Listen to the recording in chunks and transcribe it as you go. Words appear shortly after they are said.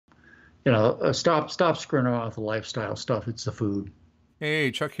Stop screwing around with the lifestyle stuff. It's the food. Hey,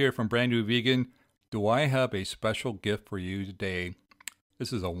 Chuck here from Brand New Vegan. Do I have a special gift for you today?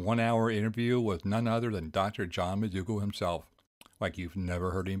 This is a 1 hour interview with none other than Dr. John McDougall himself, like you've never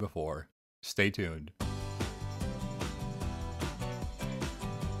heard him before. Stay tuned.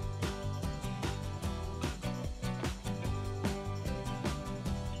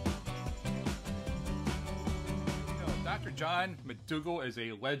 Dr. John McDougall is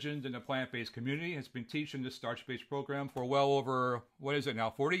a legend in the plant-based community. Has been teaching this starch-based program for well over, what is it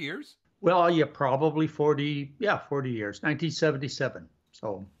now, 40 years? Well, yeah, probably 40, yeah, 40 years, 1977.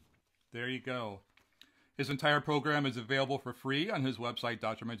 So there you go. His entire program is available for free on his website,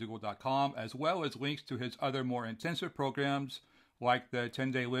 drmcdougall.com, as well as links to his other more intensive programs like the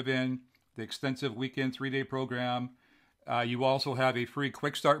 10-day live-in, the extensive weekend 3-day program. You also have a free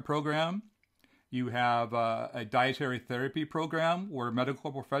quick start program. You have a dietary therapy program where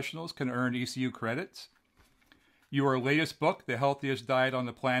medical professionals can earn ECU credits. Your latest book, The Healthiest Diet on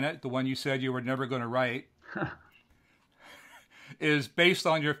the Planet, the one you said you were never going to write, is based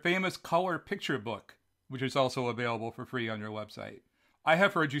on your famous color picture book, which is also available for free on your website. I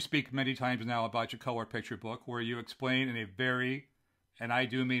have heard you speak many times now about your color picture book, where you explain in a very, and I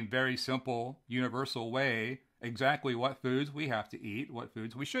do mean very simple, universal way, exactly what foods we have to eat, what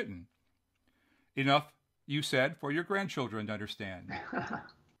foods we shouldn't. Enough, you said, for your grandchildren to understand.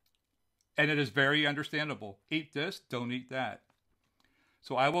 And it is very understandable. Eat this, don't eat that.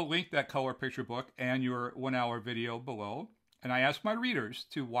 So I will link that color picture book and your 1 hour video below. And I ask my readers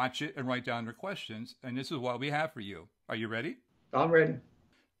to watch it and write down their questions. And this is what we have for you. Are you ready? I'm ready.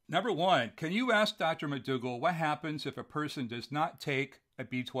 Number one, can you ask Dr. McDougall what happens if a person does not take a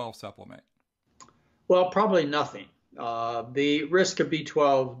B12 supplement? Well, probably nothing. The risk of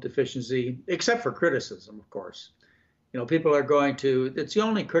B12 deficiency, except for criticism, of course. People are going to, it's the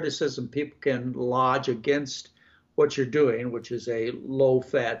only criticism people can lodge against what you're doing, which is a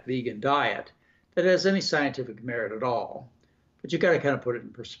low-fat vegan diet, that has any scientific merit at all. But you got to kind of put it in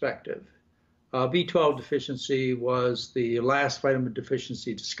perspective. B12 deficiency was the last vitamin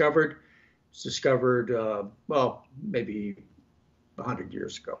deficiency discovered. It was discovered, well, maybe 100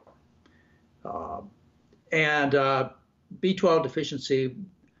 years ago. And B12 deficiency,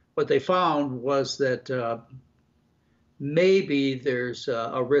 what they found was that maybe there's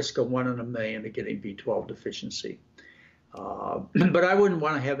a risk of 1 in a million of getting B12 deficiency. But I wouldn't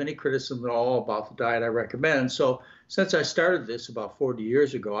want to have any criticism at all about the diet I recommend. So since I started this about 40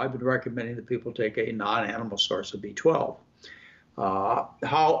 years ago, I've been recommending that people take a non-animal source of B12.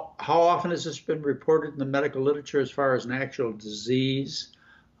 How often has this been reported in the medical literature as far as an actual disease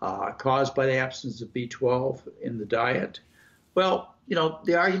caused by the absence of B12 in the diet? Well,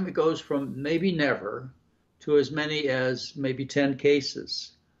 the argument goes from maybe never to as many as maybe 10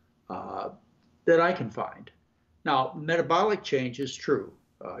 cases that I can find. Now, metabolic change is true.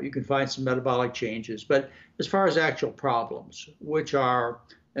 You can find some metabolic changes, but as far as actual problems, which are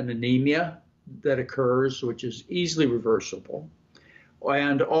an anemia that occurs, which is easily reversible,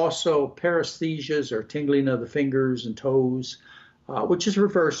 and also paresthesias or tingling of the fingers and toes, which is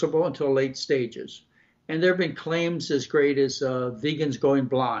reversible until late stages. And there have been claims as great as vegans going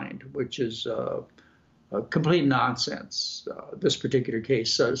blind, which is complete nonsense. This particular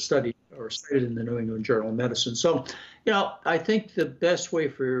case studied or cited in the New England Journal of Medicine. So, I think the best way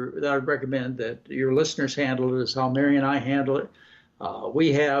that I would recommend that your listeners handle it is how Mary and I handle it.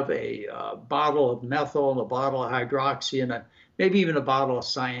 We have a bottle of methyl and a bottle of hydroxy and maybe even a bottle of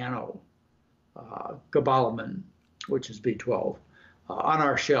cyanocobalamin, which is B12, on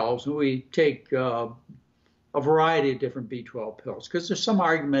our shelves. And we take a variety of different B12 pills because there's some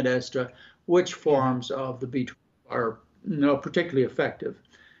argument as to which forms of the B12 are particularly effective.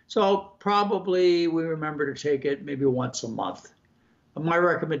 So probably we remember to take it maybe once a month. My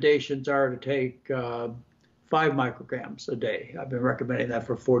recommendations are to take 5 micrograms a day. I've been recommending that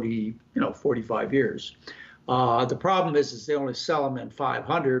for 45 years. The problem is they only sell them in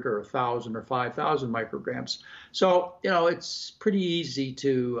 500 or 1,000 or 5,000 micrograms. So, it's pretty easy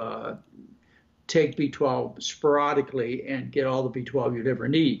to take B12 sporadically and get all the B12 you'd ever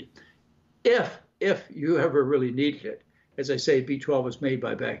need. If you ever really needed it. As I say, B12 is made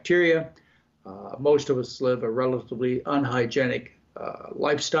by bacteria. Most of us live a relatively unhygienic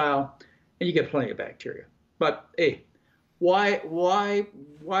lifestyle, and you get plenty of bacteria. But hey, why would I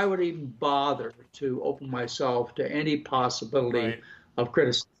even bother to open myself to any possibility of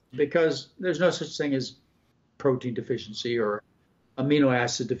criticism? Because there's no such thing as protein deficiency or amino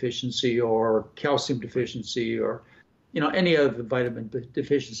acid deficiency or calcium deficiency or any other vitamin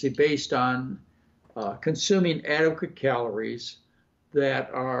deficiency based on consuming adequate calories that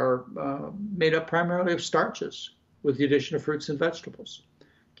are made up primarily of starches with the addition of fruits and vegetables.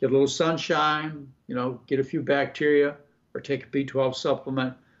 Get a little sunshine, get a few bacteria, or take a B12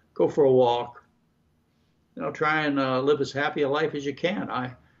 supplement, go for a walk, try and live as happy a life as you can.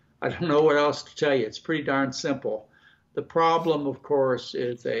 I don't know what else to tell you. It's pretty darn simple. The problem, of course,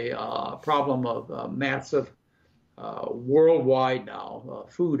 is a problem of massive worldwide now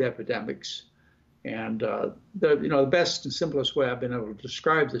food epidemics. And the best and simplest way I've been able to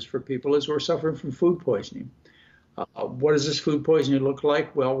describe this for people is we're suffering from food poisoning. What does this food poisoning look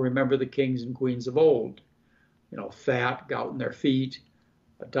like? Well, remember the kings and queens of old. Fat, gout in their feet,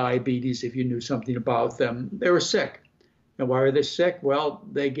 diabetes, if you knew something about them. They were sick. And why are they sick? Well,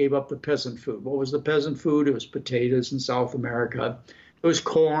 they gave up the peasant food. What was the peasant food? It was potatoes in South America. It was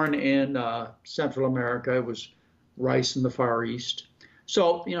corn in Central America. It was rice in the Far East.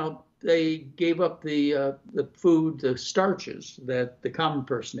 So, they gave up the food, the starches that the common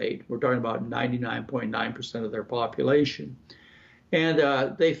person ate. We're talking about 99.9% of their population.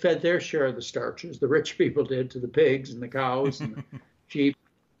 And they fed their share of the starches. The rich people did to the pigs and the cows and the sheep,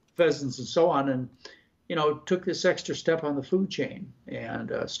 pheasants, and so on. And, took this extra step on the food chain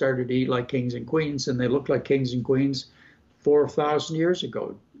and started to eat like kings and queens. And they looked like kings and queens 4,000 years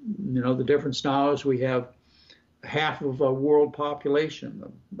ago. The difference now is we have half of a world population,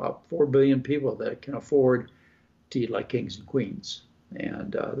 about 4 billion people that can afford to eat like kings and queens.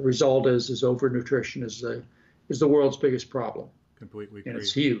 And the result is overnutrition is the world's biggest problem. Completely agree. And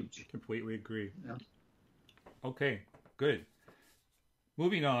it's huge. Completely agree. Yeah. Okay, good.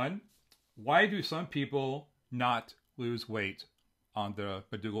 Moving on. Why do some people not lose weight on the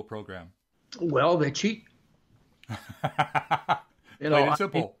McDougall program? Well, they cheat. Plain and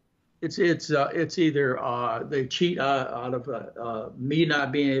simple. It's either they cheat out of me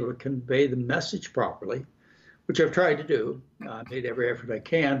not being able to convey the message properly, which I've tried to do. I made every effort I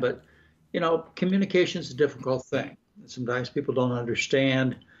can, but communication is a difficult thing. Sometimes people don't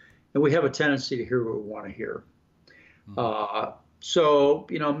understand, and we have a tendency to hear what we want to hear. Mm-hmm. So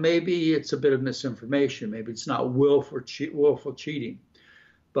maybe it's a bit of misinformation. Maybe it's not willful cheating,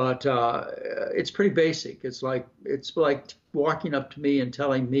 but it's pretty basic. It's like walking up to me and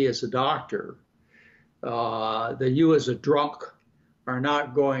telling me as a doctor that you as a drunk are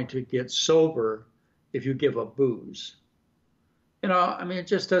not going to get sober if you give up booze. It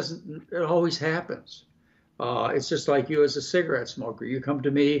just doesn't. It always happens. It's just like you as a cigarette smoker. You come to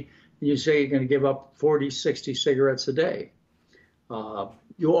me and you say you're going to give up 40, 60 cigarettes a day.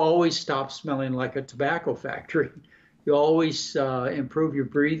 You'll always stop smelling like a tobacco factory. You always improve your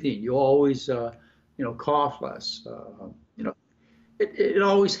breathing. You always, cough less. It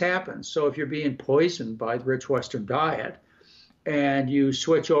always happens. So if you're being poisoned by the rich Western diet and you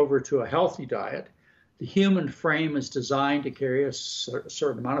switch over to a healthy diet, the human frame is designed to carry a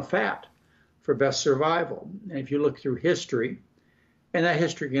certain amount of fat for best survival. And if you look through history, and that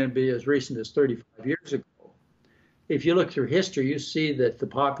history can be as recent as 35 years ago, if you look through history, you see that the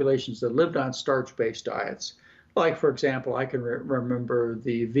populations that lived on starch-based diets, like, for example, I can remember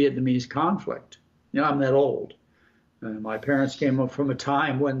the Vietnamese conflict. I'm that old. My parents came up from a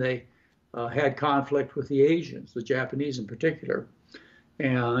time when they had conflict with the Asians, the Japanese in particular.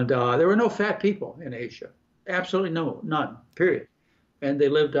 And there were no fat people in Asia. Absolutely none, period. And they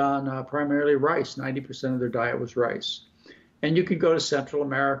lived on primarily rice. 90% of their diet was rice. And you can go to Central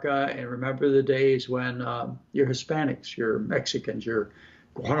America and remember the days when you're Hispanics, you're Mexicans, you're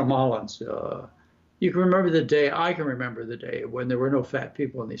Guatemalans. You can remember the day, I can remember the day when there were no fat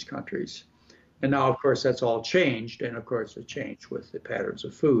people in these countries. And now, of course, that's all changed. And of course, it changed with the patterns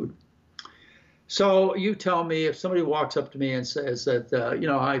of food. So you tell me if somebody walks up to me and says that,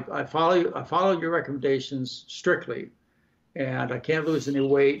 I follow your recommendations strictly and I can't lose any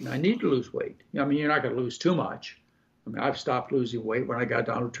weight and I need to lose weight. You're not going to lose too much. I've stopped losing weight when I got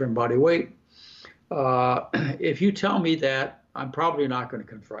down to term body weight. If you tell me that, I'm probably not going to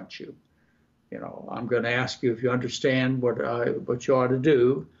confront you. I'm going to ask you if you understand what you ought to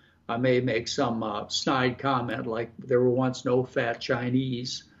do. I may make some snide comment like there were once no fat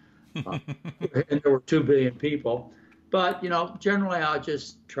Chinese, and there were 2 billion people. But generally, I'll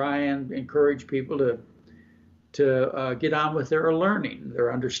just try and encourage people to get on with their learning,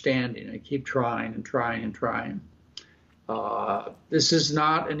 their understanding, and keep trying and trying and trying. This is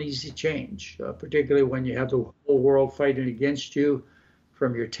not an easy change, particularly when you have the whole world fighting against you,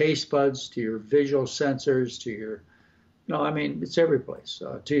 from your taste buds to your visual sensors to your, it's every place,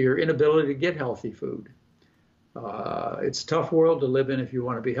 to your inability to get healthy food. It's a tough world to live in if you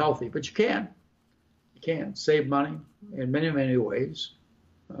want to be healthy, but you can. You can save money in many, many ways.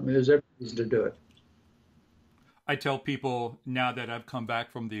 There's every reason to do it. I tell people now that I've come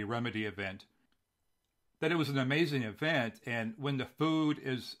back from the Remedy event that it was an amazing event. And when the food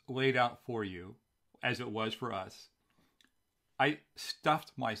is laid out for you, as it was for us, I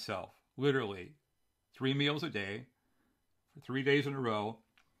stuffed myself literally 3 meals a day for 3 days in a row.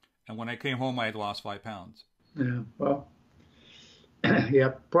 And when I came home, I had lost 5 pounds. Yeah, well, yeah,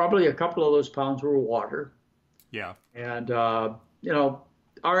 probably a couple of those pounds were water. Yeah. And, our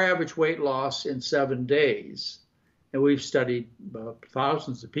average weight loss in 7 days, and we've studied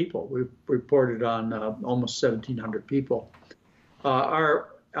thousands of people. We've reported on almost 1,700 people. Our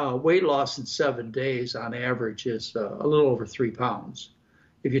weight loss in 7 days on average is a little over 3 pounds.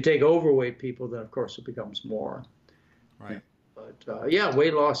 If you take overweight people, then of course it becomes more. Right. But yeah,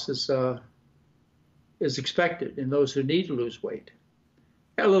 weight loss is expected in those who need to lose weight.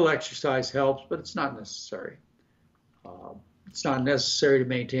 A little exercise helps, but it's not necessary. It's not necessary to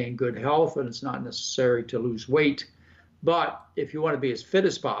maintain good health, and it's not necessary to lose weight. But if you want to be as fit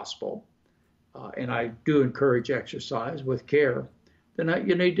as possible, and I do encourage exercise with care, then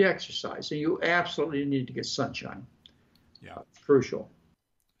you need to exercise, and you absolutely need to get sunshine. Yeah, it's crucial.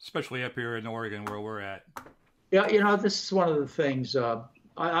 Especially up here in Oregon where we're at. Yeah, this is one of the things.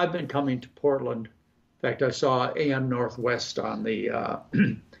 I've been coming to Portland. In fact, I saw AM Northwest on the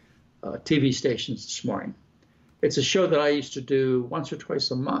TV stations this morning. It's a show that I used to do once or twice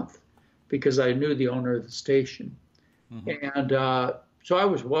a month because I knew the owner of the station. Mm-hmm. And so I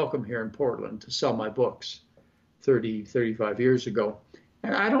was welcome here in Portland to sell my books 35 years ago.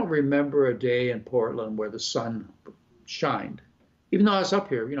 And I don't remember a day in Portland where the sun shined, even though I was up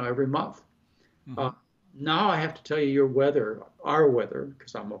here, every month. Mm-hmm. Now I have to tell you our weather,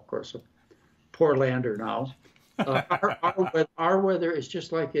 because I'm, of course, a Portlander now. Our weather is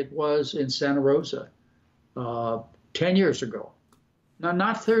just like it was in Santa Rosa 10 years ago. Now,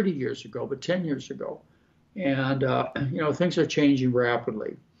 not 30 years ago, but 10 years ago. And, things are changing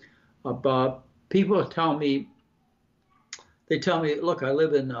rapidly. But people tell me, look, I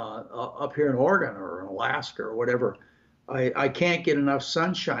live in up here in Oregon or in Alaska or whatever. I can't get enough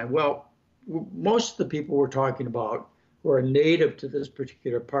sunshine. Well, most of the people we're talking about who are native to this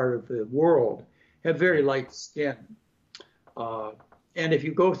particular part of the world have very light skin. And if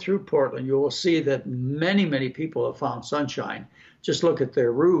you go through Portland, you will see that many, many people have found sunshine. Just look at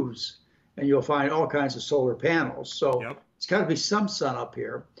their roofs and you'll find all kinds of solar panels. So It's got to be some sun up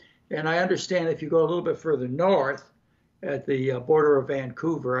here. And I understand if you go a little bit further north at the border of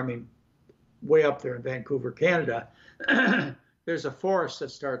Vancouver, way up there in Vancouver, Canada, there's a forest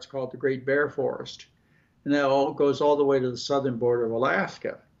that starts called the Great Bear Forest. And that goes all the way to the southern border of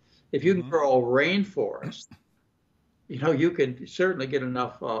Alaska. If you can grow a rainforest, you can certainly get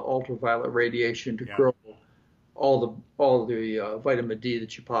enough ultraviolet radiation to grow all the vitamin D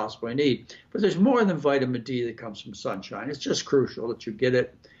that you possibly need. But there's more than vitamin D that comes from sunshine. It's just crucial that you get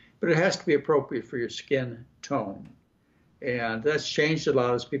it, but it has to be appropriate for your skin tone. And that's changed a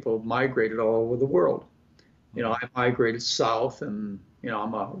lot as people have migrated all over the world. I migrated south, and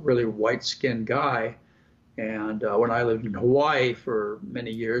I'm a really white-skinned guy. And when I lived in Hawaii for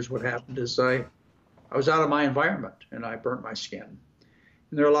many years, what happened is I was out of my environment and I burnt my skin.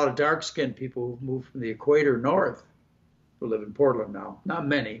 And there are a lot of dark-skinned people who've moved from the equator north who live in Portland now. Not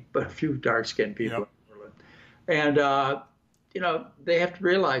many, but a few dark-skinned people in Portland. And, they have to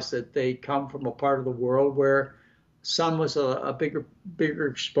realize that they come from a part of the world where sun was a bigger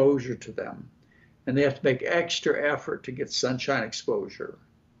exposure to them. And they have to make extra effort to get sunshine exposure.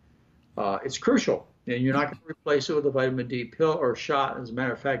 It's crucial. And you're not going to replace it with a vitamin D pill or shot. As a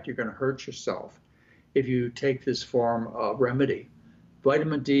matter of fact, you're going to hurt yourself if you take this form of remedy.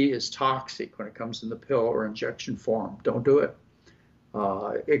 Vitamin D is toxic when it comes in the pill or injection form. Don't do it,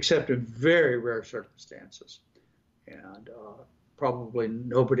 except in very rare circumstances. And probably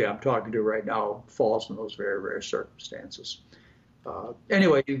nobody I'm talking to right now falls in those very rare circumstances.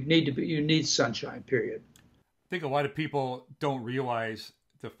 Anyway, you need sunshine, period. I think a lot of people don't realize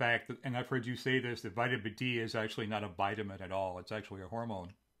the fact that, and I've heard you say this, that vitamin D is actually not a vitamin at all. It's actually a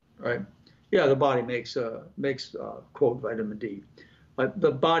hormone. Right. Yeah, the body makes quote vitamin D. But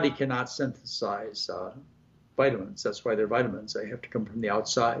the body cannot synthesize vitamins. That's why they're vitamins. They have to come from the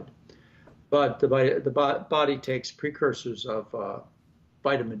outside. But the body takes precursors of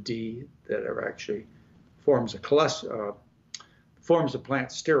vitamin D that are actually forms of plant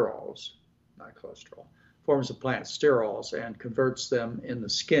sterols, not cholesterol, forms of plant sterols, and converts them in the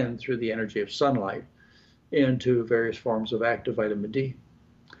skin through the energy of sunlight into various forms of active vitamin D.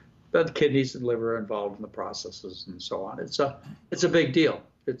 But the kidneys and liver are involved in the processes and so on. It's a big deal.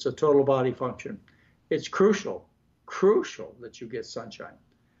 It's a total body function. It's crucial that you get sunshine.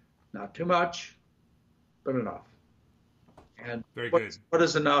 Not too much, but enough. And Very good. what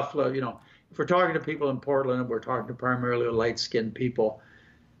is enough? If we're talking to people in Portland, we're talking to primarily light-skinned people.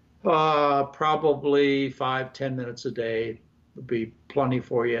 Probably 5-10 minutes a day would be plenty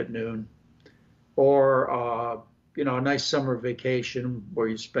for you at noon. Or a nice summer vacation where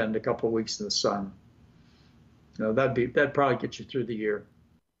you spend a couple of weeks in the sun. That'd probably get you through the year.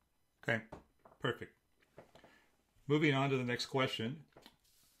 Okay, perfect. Moving on to the next question.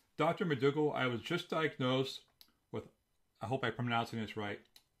 Dr. McDougall, I was just diagnosed with, I hope I'm pronouncing this right,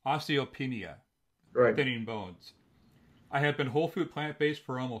 osteopenia, Right. thinning bones. I have been whole food plant-based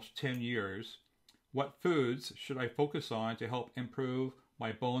for almost 10 years. What foods should I focus on to help improve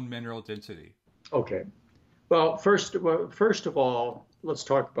my bone mineral density? Okay. Well, first of all, let's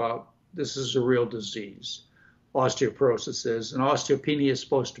talk about this is a real disease. Osteoporosis is, and osteopenia is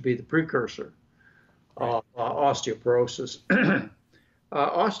supposed to be the precursor of osteoporosis.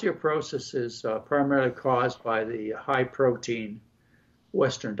 Osteoporosis is primarily caused by the high protein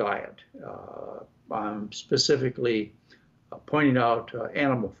Western diet. I'm specifically pointing out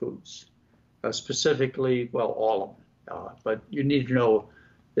animal foods, specifically, well, all of them. But you need to know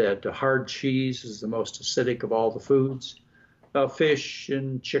that hard cheese is the most acidic of all the foods. Fish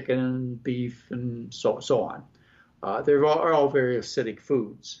and chicken and beef and so on. They're all very acidic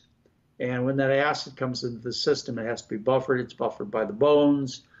foods. And when that acid comes into the system, it has to be buffered. It's buffered by the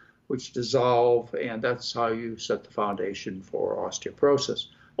bones, which dissolve, and that's how you set the foundation for osteoporosis.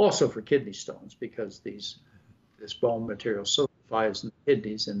 Also for kidney stones, because this bone material solidifies in the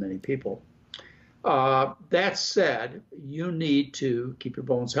kidneys in many people. That said, you need to keep your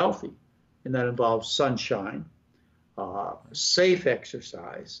bones healthy, and that involves sunshine, safe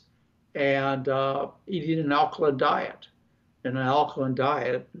exercise, and eating an alkaline diet. And an alkaline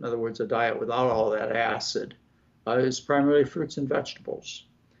diet, in other words, a diet without all that acid, is primarily fruits and vegetables.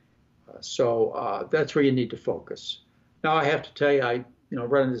 So that's where you need to focus. Now, I have to tell you, I've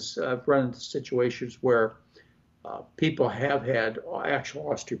run into situations where people have had actual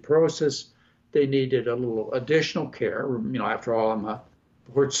osteoporosis. They needed a little additional care. After all, I'm a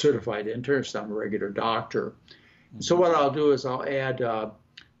board-certified internist. I'm a regular doctor. And so what I'll do is I'll add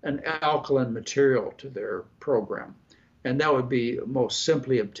an alkaline material to their program. And that would be most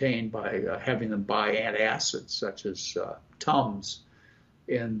simply obtained by having them buy antacids, such as Tums,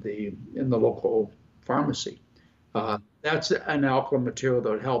 in the local pharmacy. That's an alkaline material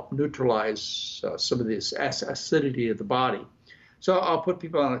that would help neutralize some of this acidity of the body. So I'll put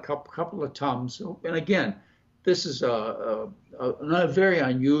people on a couple of Tums. And again, this is a very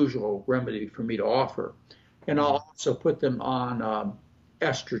unusual remedy for me to offer. And I'll also put them on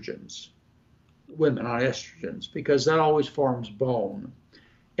estrogens, women on estrogens, because that always forms bone.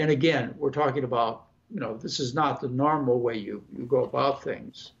 And again, we're talking about, this is not the normal way you go about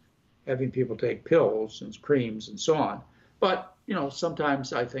things, having people take pills and creams and so on. But,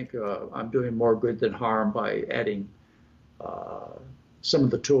 sometimes I think I'm doing more good than harm by adding some of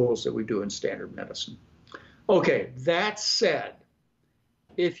the tools that we do in standard medicine. Okay, that said,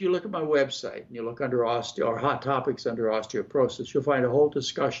 if you look at my website and you look under hot topics under osteoporosis, you'll find a whole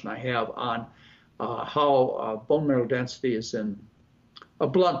discussion I have on how bone mineral density is a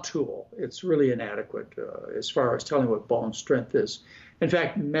blunt tool. It's really inadequate as far as telling what bone strength is. In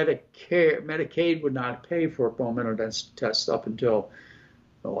fact, Medicaid would not pay for bone mineral density tests up until,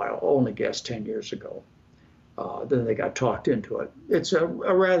 I'll only guess 10 years ago. Then they got talked into it. It's a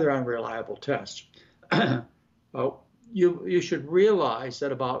rather unreliable test. You should realize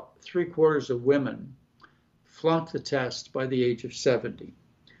that about 3/4 of women flunk the test by the age of 70.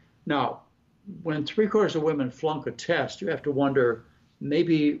 Now, when 3/4 of women flunk a test, you have to wonder,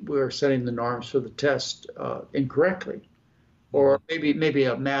 maybe we're setting the norms for the test incorrectly, or maybe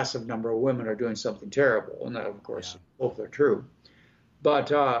a massive number of women are doing something terrible, and that, of course, both are true.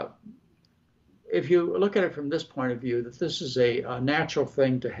 But if you look at it from this point of view, that this is a natural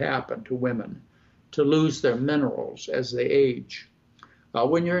thing to happen to women, to lose their minerals as they age.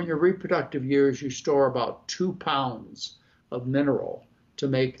 When you're in your reproductive years, you store about 2 pounds of mineral to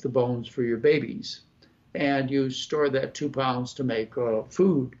make the bones for your babies. And you store that 2 pounds to make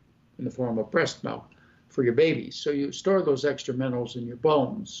food in the form of breast milk for your babies. So you store those extra minerals in your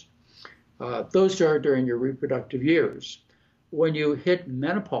bones. Those are during your reproductive years. When you hit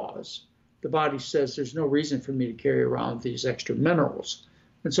menopause, the body says there's no reason for me to carry around these extra minerals.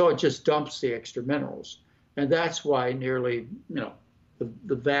 And so it just dumps the extra minerals. And that's why nearly,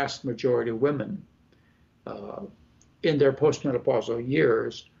 the vast majority of women in their postmenopausal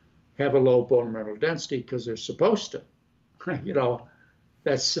years have a low bone mineral density because they're supposed to.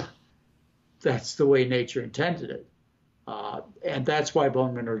 That's the way nature intended it. And that's why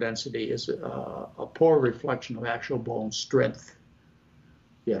bone mineral density is a poor reflection of actual bone strength.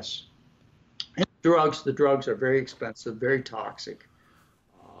 Yes. And the drugs are very expensive, very toxic.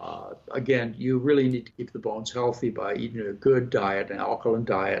 Again, you really need to keep the bones healthy by eating a good diet, an alkaline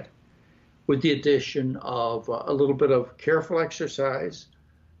diet, with the addition of a little bit of careful exercise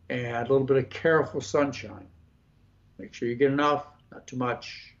and a little bit of careful sunshine. Make sure you get enough, not too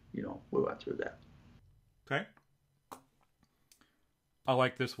much. We went through that. Okay. I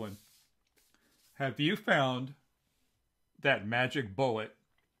like this one. Have you found that magic bullet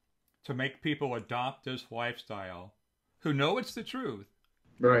to make people adopt this lifestyle who know it's the truth,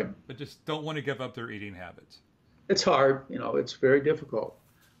 Right. but just don't want to give up their eating habits? It's hard. It's very difficult.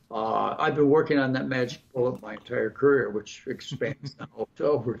 I've been working on that magic bullet my entire career, which expands now to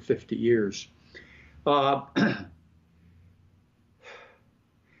over 50 years. Uh,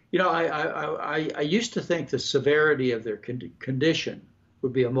 I used to think the severity of their condition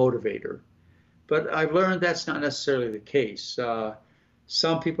would be a motivator, but I've learned that's not necessarily the case.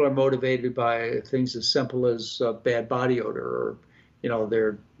 Some people are motivated by things as simple as bad body odor, or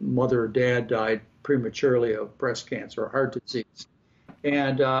their mother or dad died prematurely of breast cancer or heart disease.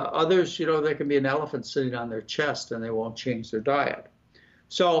 And others, there can be an elephant sitting on their chest and they won't change their diet.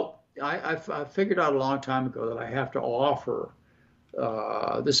 So I figured out a long time ago that I have to offer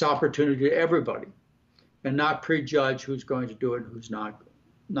this opportunity to everybody and not prejudge who's going to do it and who's not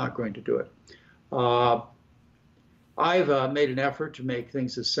going to do it. I've made an effort to make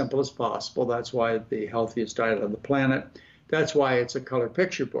things as simple as possible. That's why the healthiest diet on the planet. That's why it's a color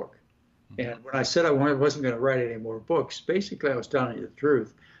picture book. And when I said I wasn't going to write any more books, basically I was telling you the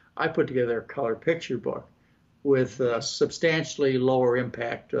truth. I put together a color picture book with substantially lower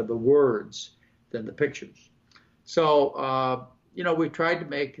impact of the words than the pictures. So, we've tried to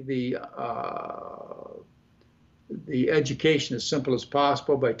make the education as simple as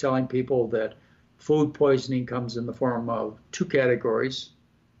possible by telling people that food poisoning comes in the form of two categories.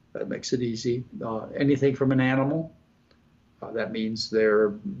 That makes it easy. Anything from an animal. That means their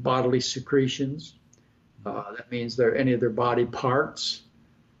bodily secretions. That means any of their body parts.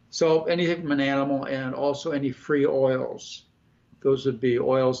 So anything from an animal, and also any free oils. Those would be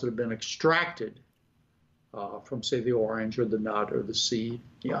oils that have been extracted from, say, the orange or the nut or the seed.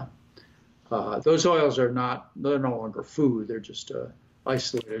 Yeah. Those oils they're no longer food. They're just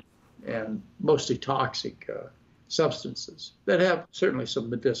isolated and mostly toxic substances that have certainly some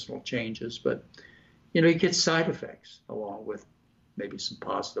medicinal changes, but you get side effects along with maybe some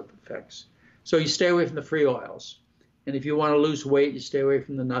positive effects. So you stay away from the free oils. And if you want to lose weight, you stay away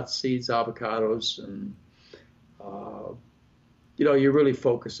from the nuts, seeds, avocados, and you really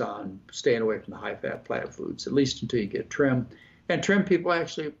focus on staying away from the high-fat plant foods, at least until you get trim. And trim people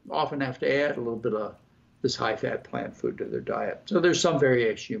actually often have to add a little bit of this high-fat plant food to their diet. So there's some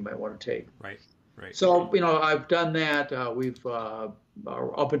variation you might want to take. Right. So, I've done that. We've,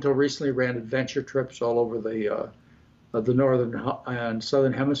 up until recently, ran adventure trips all over the northern and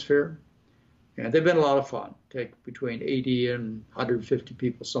southern hemisphere. And they've been a lot of fun. Take between 80 and 150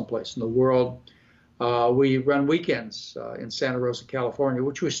 people someplace in the world. We run weekends in Santa Rosa, California,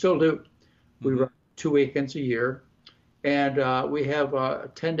 which we still do. We run 2 weekends a year. And we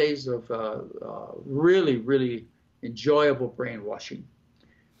have 10 days of really, really enjoyable brainwashing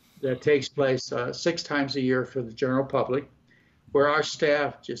that takes place 6 times a year for the general public, where our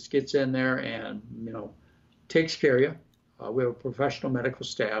staff just gets in there and, takes care of you. We have a professional medical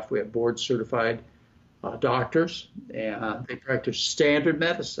staff. We have board certified doctors, and they practice standard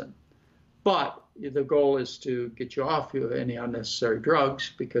medicine. But the goal is to get you off any unnecessary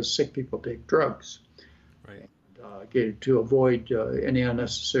drugs, because sick people take drugs. Right. To avoid any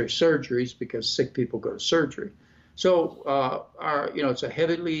unnecessary surgeries, because sick people go to surgery. So it's a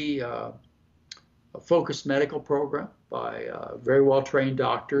heavily focused medical program by very well-trained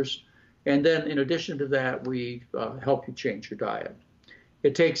doctors. And then in addition to that, we help you change your diet.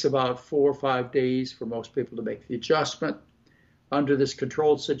 It takes about 4 or 5 days for most people to make the adjustment under this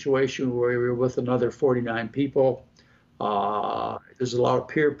controlled situation where we're with another 49 people. There's a lot of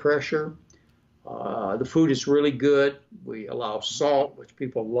peer pressure. The food is really good. We allow salt, which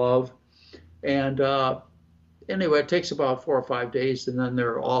people love. And anyway, it takes about 4 or 5 days, and then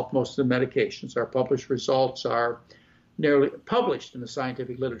they're off most of the medications. Our published results are nearly published in the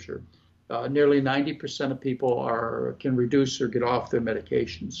scientific literature. Nearly 90% of people can reduce or get off their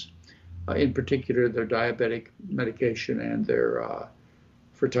medications, in particular their diabetic medication and their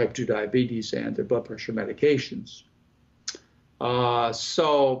for type 2 diabetes and their blood pressure medications.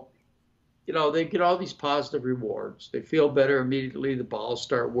 So they get all these positive rewards. They feel better immediately. The bowels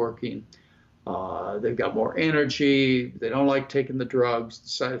start working. They've got more energy. They don't like taking the drugs. The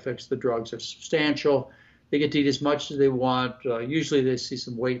side effects of the drugs are substantial. They get to eat as much as they want. Usually they see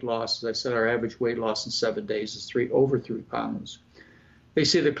some weight loss. As I said, our average weight loss in 7 days is over 3 pounds. They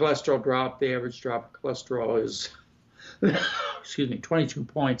see the cholesterol drop. The average drop of cholesterol is, excuse me, 22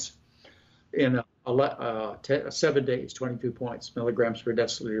 points in 7 days, 22 points, milligrams per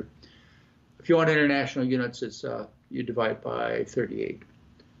deciliter. If you want international units, it's you divide by 38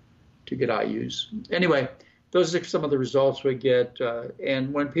 to get IUs. Anyway, those are some of the results we get.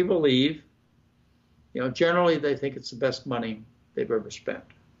 And when people leave, generally they think it's the best money they've ever spent.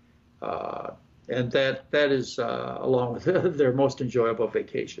 And that is along with their most enjoyable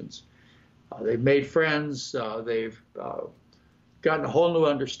vacations. They've made friends. They've gotten a whole new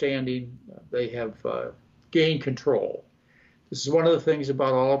understanding. They have gained control. This is one of the things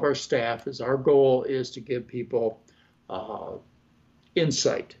about all of our staff is our goal is to give people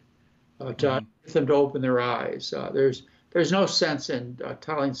insight, to get them to open their eyes. There's no sense in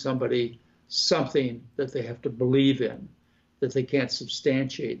telling somebody something that they have to believe in, that they can't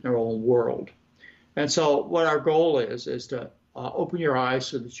substantiate in their own world. And so what our goal is to open your eyes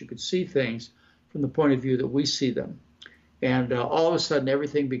so that you can see things from the point of view that we see them. And all of a sudden,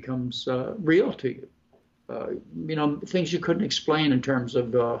 everything becomes real to you. Things you couldn't explain in terms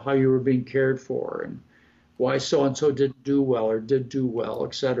of how you were being cared for and why so-and-so didn't do well or did do well,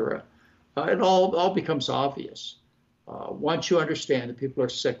 et cetera. It all becomes obvious. Once you understand that people are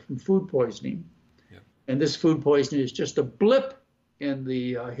sick from food poisoning, and this food poisoning is just a blip in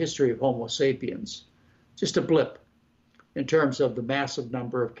the history of Homo sapiens, just a blip in terms of the massive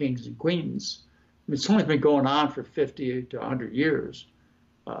number of kings and queens. I mean, it's only been going on for 50 to 100 years.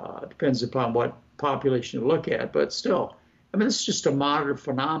 Depends upon what population you look at, but still, I mean, it's just a modern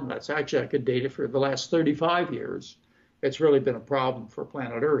phenomenon. It's actually, I could date it for the last 35 years. It's really been a problem for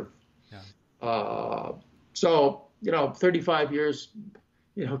planet Earth. Yeah. So, 35 years,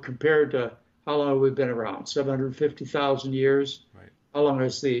 compared to how long have we been around? 750,000 years. Right. How long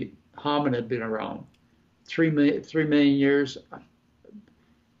has the hominid been around? 3 million years.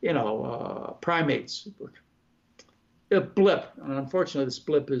 Primates. A blip. And unfortunately, this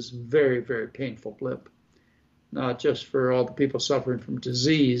blip is very, very painful blip. Not just for all the people suffering from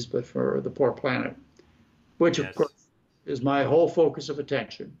disease, but for the poor planet, which, of course, is my whole focus of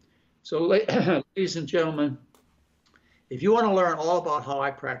attention. So, ladies and gentlemen, if you want to learn all about how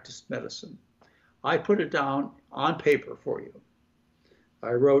I practice medicine, I put it down on paper for you.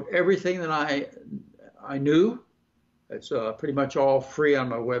 I wrote everything that I knew. It's pretty much all free on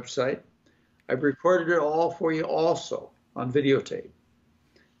my website. I've recorded it all for you also on videotape.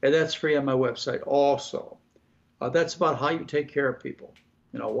 And that's free on my website also. That's about how you take care of people.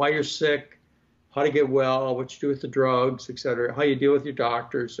 Why you're sick, how to get well, what you do with the drugs, et cetera, how you deal with your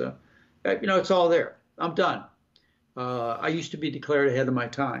doctors. It's all there. I'm done. I used to be declared ahead of my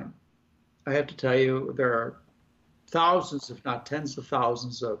time. I have to tell you, there are thousands, if not tens of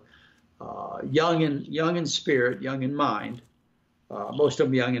thousands of young in spirit, young in mind, most of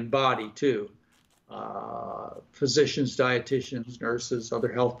them young in body too, physicians, dietitians, nurses,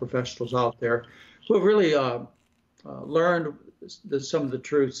 other health professionals out there who have really learned some of the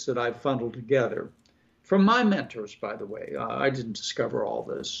truths that I've funneled together from my mentors, by the way. I didn't discover all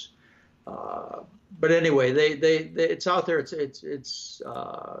this. But anyway, it's out there. It's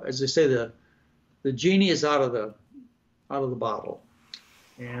as they say, the genie is out of the bottle.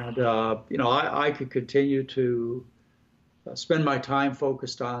 And I could continue to spend my time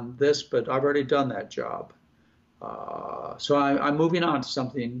focused on this, but I've already done that job. So I'm moving on to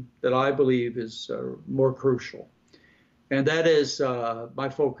something that I believe is more crucial. And that is my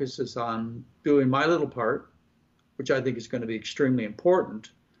focus is on doing my little part, which I think is going to be extremely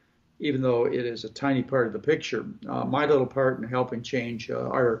important, even though it is a tiny part of the picture. My little part in helping change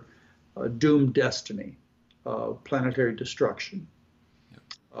our doomed destiny of planetary destruction.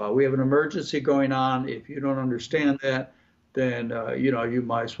 We have an emergency going on. If you don't understand that, then you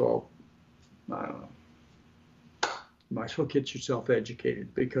might as well, I don't know, you might as well get yourself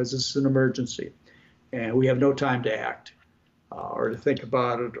educated, because this is an emergency, and we have no time to act or to think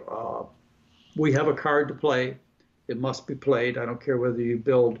about it. We have a card to play. It must be played. I don't care whether you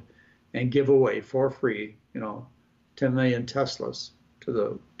build and give away for free, 10 million Teslas to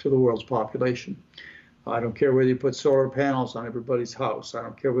the world's population. I don't care whether you put solar panels on everybody's house. I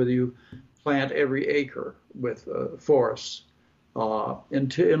don't care whether you plant every acre with forests,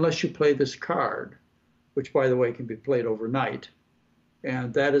 unless you play this card, which, by the way, can be played overnight.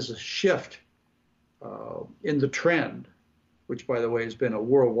 And that is a shift in the trend, which, by the way, has been a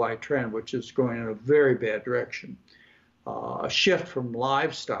worldwide trend, which is going in a very bad direction. A shift from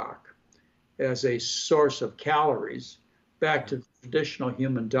livestock as a source of calories back to the traditional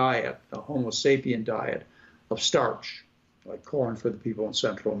human diet, the Homo sapien diet of starch, like corn for the people in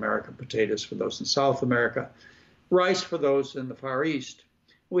Central America, potatoes for those in South America, rice for those in the Far East.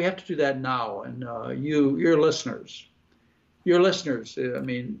 We have to do that now. And your listeners, I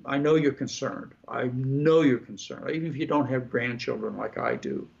mean, I know you're concerned. I know you're concerned, even if you don't have grandchildren like I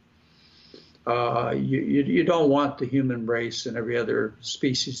do. You don't want the human race and every other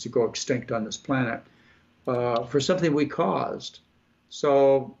species to go extinct on this planet for something we caused.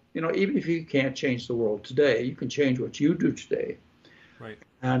 So, even if you can't change the world today, you can change what you do today. Right.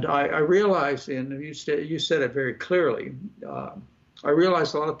 And I realize, and you said it very clearly, I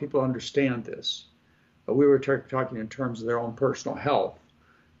realize a lot of people understand this. We were talking in terms of their own personal health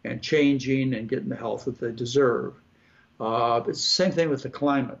and changing and getting the health that they deserve. It's the same thing with the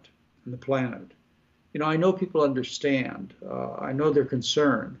climate and the planet. I know people understand. I know they're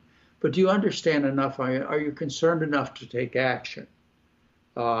concerned. But do you understand enough? Are you concerned enough to take action?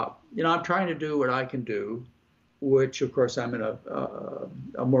 I'm trying to do what I can do, which, of course, I'm in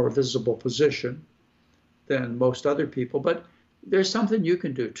a more visible position than most other people. But there's something you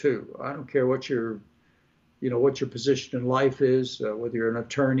can do, too. I don't care what your position in life is, whether you're an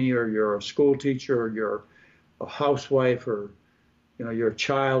attorney or you're a school teacher or you're a housewife or, you're a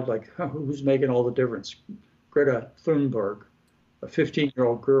child, like who's making all the difference? Greta Thunberg, a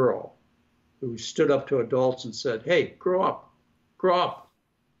 15-year-old girl who stood up to adults and said, hey, grow up.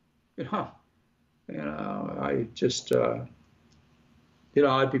 I just, I'd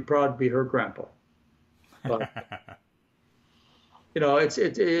be proud to be her grandpa. But,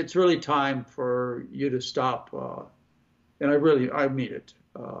 it's really time for you to stop, and I mean it,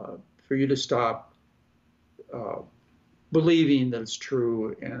 for you to stop believing that it's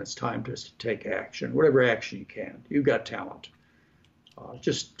true, and it's time to take action, whatever action you can. You've got talent.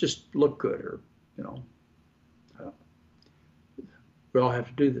 Just look good, or we all have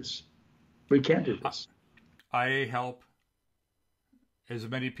to do this. We can do this. I help as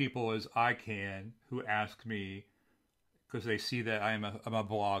many people as I can who ask me, because they see that I'm a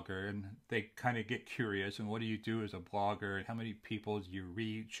blogger, and they kind of get curious. And what do you do as a blogger? And how many people do you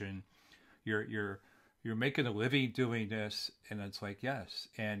reach? And you're making a living doing this. And it's like, yes.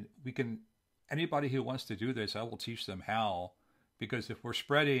 And anybody who wants to do this, I will teach them how. Because if we're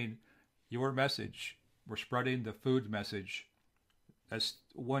spreading your message, we're spreading the food message. That's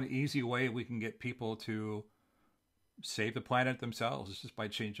one easy way we can get people to save the planet themselves, is just by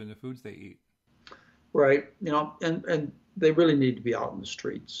changing the foods they eat. Right. And they really need to be out in the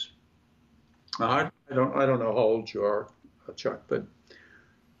streets. I don't know how old you are, Chuck, but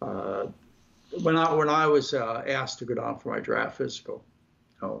when I was asked to go down for my draft physical,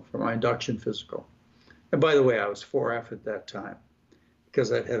 for my induction physical, and by the way, I was 4F at that time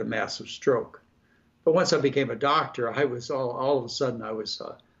because I'd had a massive stroke. But once I became a doctor, I was all of a sudden I was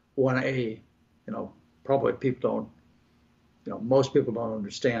 1A. Probably people don't, most people don't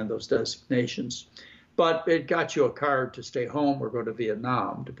understand those designations. But it got you a card to stay home or go to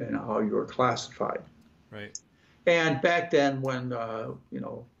Vietnam, depending on how you were classified. Right. And back then, when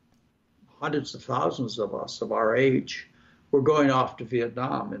hundreds of thousands of us of our age were going off to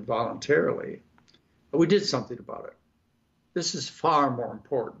Vietnam involuntarily, we did something about it. This is far more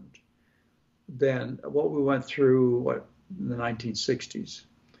important than what we went through in the 1960s.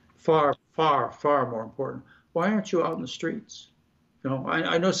 Far, far, far more important. Why aren't you out in the streets?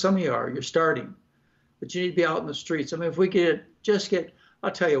 I know some of you are. You're starting, but you need to be out in the streets. I mean, if we could just get,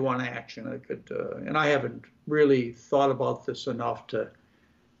 I'll tell you one action I could, and I haven't really thought about this enough to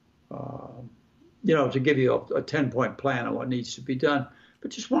give you a 10-point plan on what needs to be done.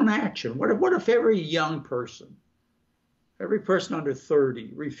 But just one action. What if every young person, every person under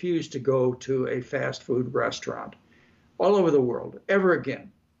 30 refused to go to a fast food restaurant all over the world ever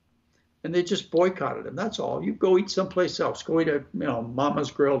again? And they just boycotted them. That's all. You go eat someplace else. Go eat at Mama's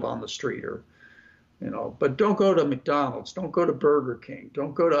Grill down the street, or but don't go to McDonald's. Don't go to Burger King.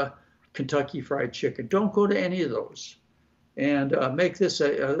 Don't go to Kentucky Fried Chicken. Don't go to any of those. And make this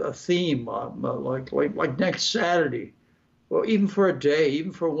a theme, like next Saturday, or even for a day,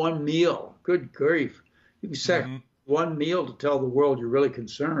 even for one meal. Good grief, you can set one meal to tell the world you're really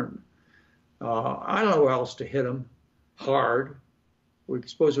concerned. I don't know where else to hit them hard. We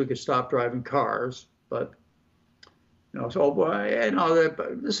suppose we could stop driving cars, but this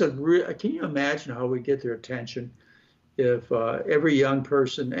is can you imagine how we get their attention if every young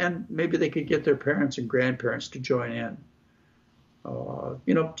person, and maybe they could get their parents and grandparents to join in,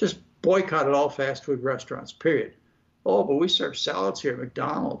 just boycotted all fast food restaurants, period. Oh, but we serve salads here at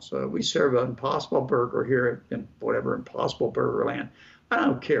McDonald's. We serve an Impossible Burger here in whatever Impossible Burger land. I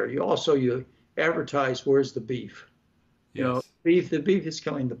don't care. You advertise, where's the beef? You know, Yes. the beef is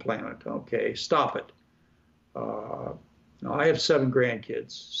killing the planet. Okay, stop it. Uh, I have 7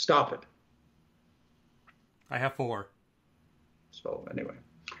 grandkids. Stop it. I have 4. So anyway,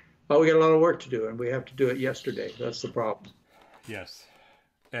 well, we got a lot of work to do, and we have to do it yesterday. That's the problem. Yes.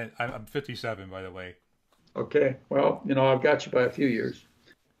 And I'm 57, by the way. Okay, well, I've got you by a few years.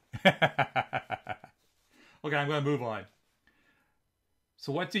 Okay, I'm going to move on.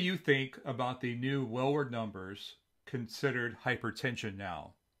 So, what do you think about the new lower numbers considered hypertension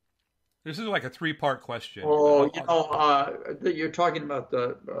now? This is like a 3-part question. Oh, you're talking about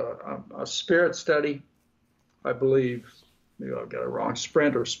the a spirit study, I believe. Maybe I've got it wrong.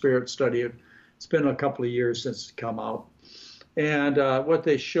 Sprint or spirit study. It's been a couple of years since it's come out. And what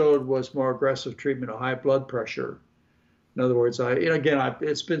they showed was more aggressive treatment of high blood pressure. In other words,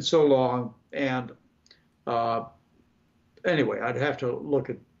 it's been so long, and uh, anyway, I'd have to look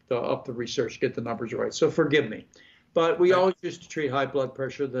up the research, get the numbers right. So forgive me, but we Okay. always used to treat high blood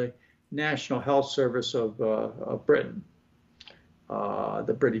pressure. The National Health Service of Britain,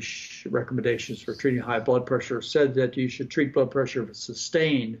 the British recommendations for treating high blood pressure said that you should treat blood pressure if it's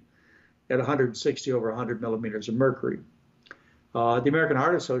sustained at 160 over 100 millimeters of mercury. The American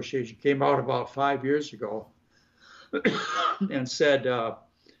Heart Association came out about 5 years ago and said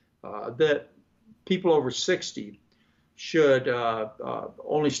that people over 60 should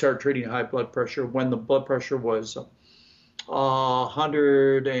only start treating high blood pressure when the blood pressure was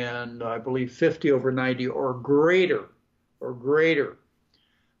 100 and I believe 50 over 90 or greater, or greater.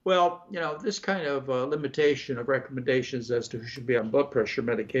 Well, this kind of limitation of recommendations as to who should be on blood pressure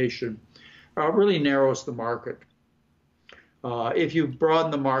medication really narrows the market. If you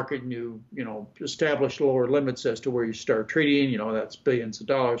broaden the market and you establish lower limits as to where you start treating, that's billions of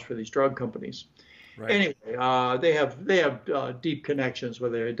dollars for these drug companies. Right. Anyway, they have deep connections,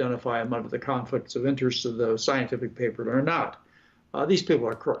 whether they identify them under the conflicts of interest of the scientific paper or not. These people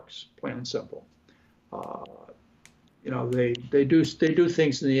are crooks, plain and simple. They do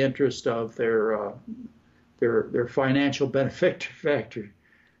things in the interest of their financial benefactors,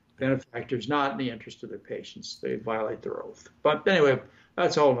 not in the interest of their patients. They violate their oath. But anyway,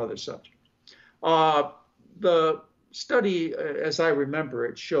 that's a whole other subject. The study, as I remember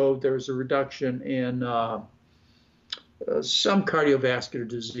it, showed there was a reduction in some cardiovascular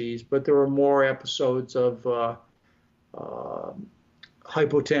disease, but there were more episodes of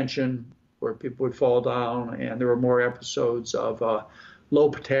hypotension where people would fall down, and there were more episodes of low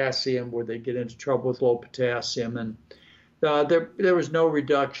potassium where they get into trouble with low potassium. And there was no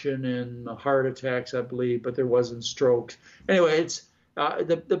reduction in heart attacks, I believe, but there was in strokes. Anyway,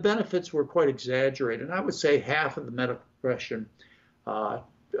 the benefits were quite exaggerated. And I would say half of the medical profession was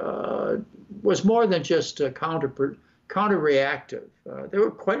more than just counter-reactive. They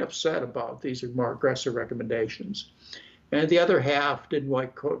were quite upset about these more aggressive recommendations. And the other half didn't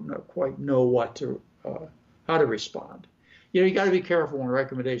quite know how to respond. You got to be careful when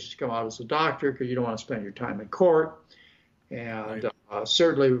recommendations come out as a doctor, because you don't want to spend your time in court. And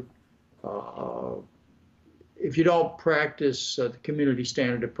certainly, if you don't practice the community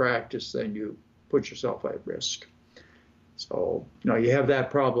standard of practice, then you put yourself at risk. So, you have that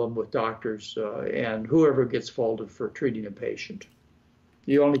problem with doctors and whoever gets faulted for treating a patient.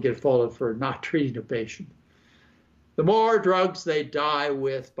 You only get faulted for not treating a patient. The more drugs they die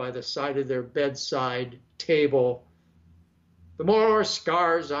with by the side of their bedside table, the more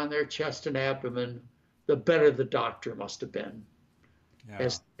scars on their chest and abdomen, the better the doctor must have been. Yeah.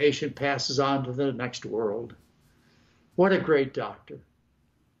 As the patient passes on to the next world. What a great doctor.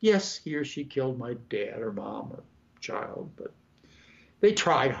 Yes, he or she killed my dad or mom or child, but they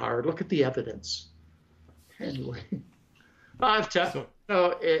tried hard. Look at the evidence. Anyway, I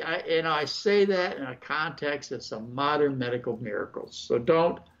say that in a context of some modern medical miracles. So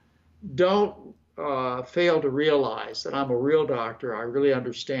don't fail to realize that I'm a real doctor. I really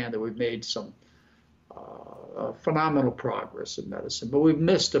understand that we've made some phenomenal progress in medicine, but we've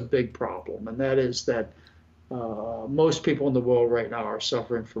missed a big problem, and that is that most people in the world right now are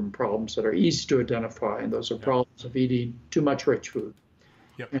suffering from problems that are easy to identify, and those are problems of eating too much rich food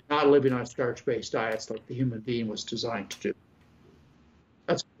and not living on starch-based diets like the human being was designed to do.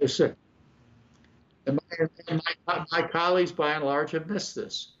 That's what they're sick. And my colleagues, by and large, have missed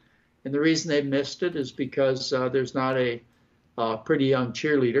this. And the reason they've missed it is because there's not a pretty young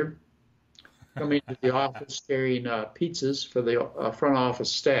cheerleader coming to the office carrying pizzas for the front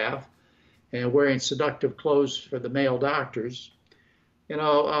office staff and wearing seductive clothes for the male doctors. We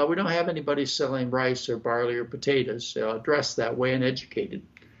don't have anybody selling rice or barley or potatoes dressed that way and educated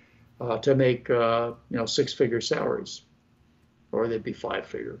to make 6-figure salaries. or they'd be five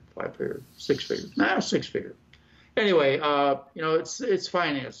figure, six figure, nah, six figure. Anyway, it's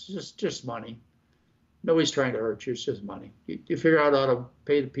finance, just money. Nobody's trying to hurt you. It's just money. You figure out how to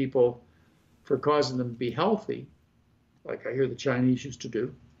pay the people for causing them to be healthy, like I hear the Chinese used to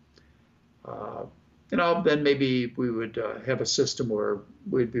do. Then maybe we would have a system where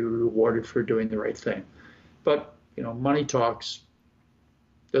we'd be rewarded for doing the right thing. But money talks.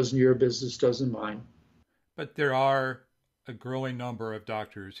 Doesn't your business, doesn't mine. But there are a growing number of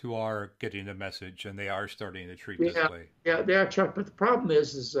doctors who are getting the message and they are starting to treat this way. Yeah, they are, Chuck. But the problem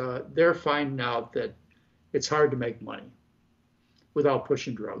is they're finding out that it's hard to make money without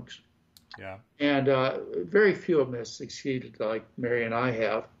pushing drugs. Yeah. And very few of them have succeeded like Mary and I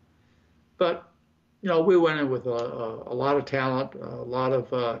have. But, we went in with a lot of talent, a lot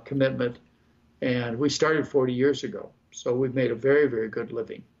of commitment, and we started 40 years ago. So we've made a very, very good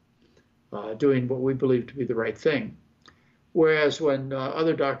living doing what we believe to be the right thing. Whereas when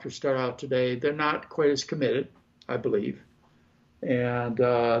other doctors start out today, they're not quite as committed, I believe. And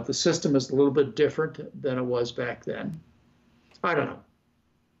the system is a little bit different than it was back then. I don't know.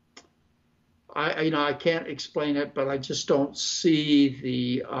 I can't explain it, but I just don't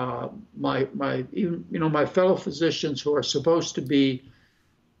see my fellow physicians who are supposed to be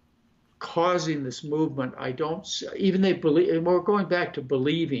causing this movement. I don't even they believe, and we're going back to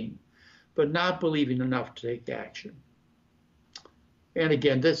believing, but not believing enough to take action. And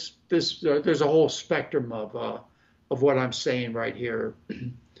again, there's a whole spectrum of what I'm saying right here,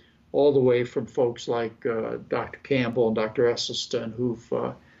 all the way from folks like Dr. Campbell and Dr. Esselstyn,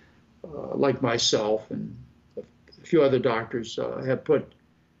 who've like myself and a few other doctors have put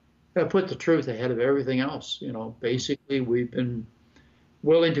the truth ahead of everything else. Basically we've been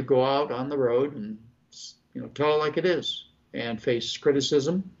willing to go out on the road and tell it like it is and face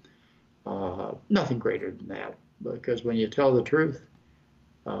criticism. Nothing greater than that, because when you tell the truth,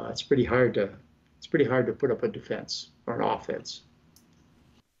 it's pretty hard to put up a defense or an offense.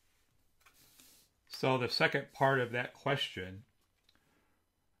 So the second part of that question,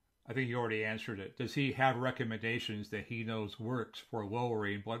 I think you already answered it. Does he have recommendations that he knows works for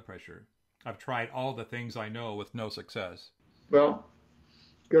lowering blood pressure? I've tried all the things I know with no success. Well,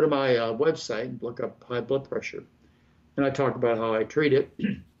 go to my website and look up high blood pressure. And I talk about how I treat it.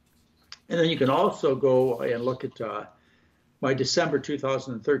 And then you can also go and look at my December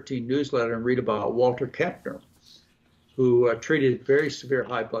 2013 newsletter and read about Walter Kempner, who treated very severe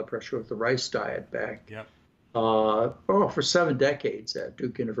high blood pressure with the rice diet back. Yep. For 7 decades at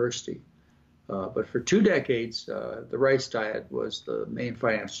Duke University. But for 2 decades, the rice diet was the main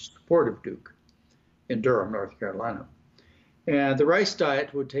financial support of Duke in Durham, North Carolina. And the rice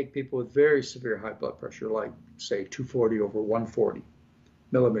diet would take people with very severe high blood pressure, like, say, 240 over 140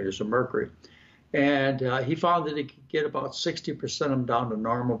 millimeters of mercury. And he found that he could get about 60% of them down to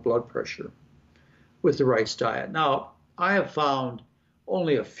normal blood pressure with the rice diet. Now, I have found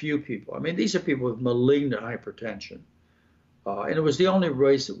only a few people. I mean, these are people with malignant hypertension. And it was the only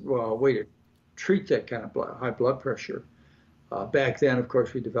way to treat that kind of high blood pressure. Back then, of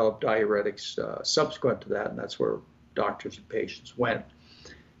course, we developed diuretics subsequent to that, and that's where doctors and patients went,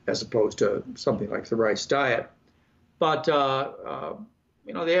 as opposed to something like the rice diet. But,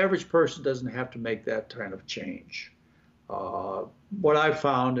 the average person doesn't have to make that kind of change. What I've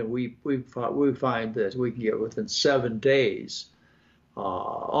found, and we find that we can get within 7 days,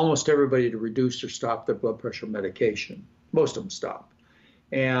 almost everybody to reduce or stop their blood pressure medication. Most of them stop.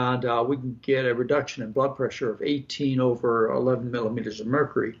 And we can get a reduction in blood pressure of 18 over 11 millimeters of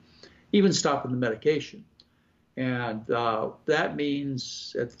mercury, even stopping the medication. And that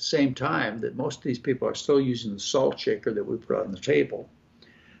means at the same time that most of these people are still using the salt shaker that we put on the table.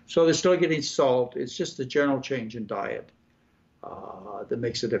 So they're still getting salt. It's just the general change in diet that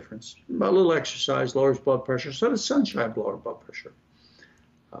makes a difference. A little exercise lowers blood pressure. So does sunshine lower blood pressure.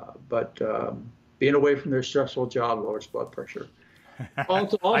 But being away from their stressful job lowers blood pressure.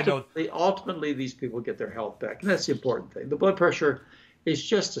 Ultimately, these people get their health back, and that's the important thing. The blood pressure is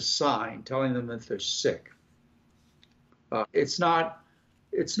just a sign telling them that they're sick. It's not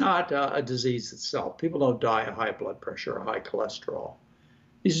a disease itself. People don't die of high blood pressure or high cholesterol.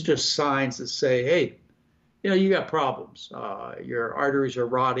 These are just signs that say, hey, you got problems. Your arteries are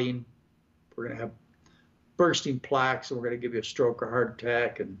rotting. We're going to have bursting plaques, and we're going to give you a stroke or heart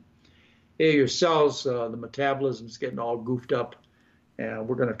attack. And your cells, the metabolism's getting all goofed up, and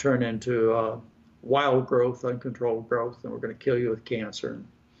we're going to turn into wild growth, uncontrolled growth, and we're going to kill you with cancer.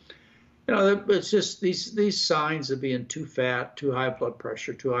 It's just these signs of being too fat, too high blood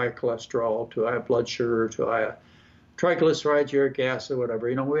pressure, too high cholesterol, too high blood sugar, too high triglycerides, uric acid, whatever.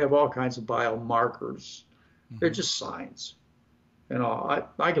 We have all kinds of biomarkers. They're just signs.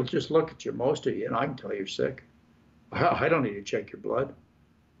 I can just look at you, most of you, and I can tell you're sick. I don't need to check your blood.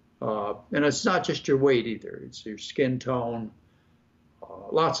 And it's not just your weight either. It's your skin tone,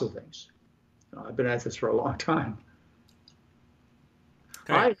 lots of things. I've been at this for a long time.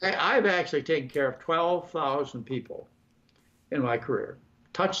 Okay. I've actually taken care of 12,000 people in my career.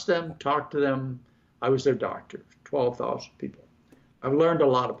 Touched them, talked to them. I was their doctor, 12,000 people. I've learned a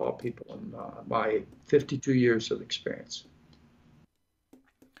lot about people in my 52 years of experience.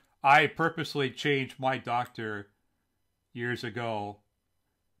 I purposely changed my doctor years ago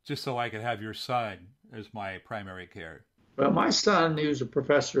just so I could have your son as my primary care. Well, my son, he was a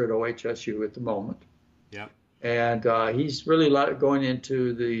professor at OHSU at the moment. Yeah. And he's really going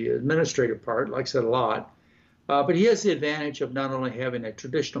into the administrative part, like I said, a lot. But he has the advantage of not only having a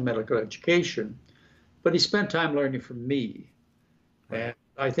traditional medical education, but he spent time learning from me. Right. And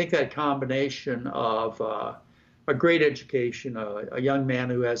I think that combination of a great education, a young man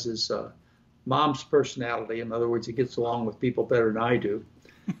who has his mom's personality, in other words, he gets along with people better than I do,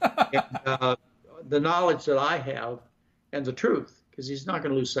 and the knowledge that I have, and the truth, because he's not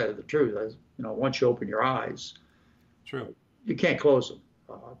going to lose sight of the truth. Once you open your eyes, true, you can't close them.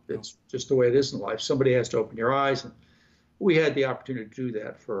 It's just the way it is in life. Somebody has to open your eyes, and we had the opportunity to do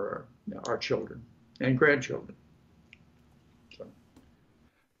that for our children and grandchildren. So.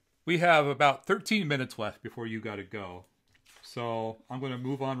 We have about 13 minutes left before you got to go. So I'm going to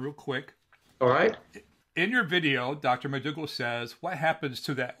move on real quick. All right. In your video, Dr. McDougall says, what happens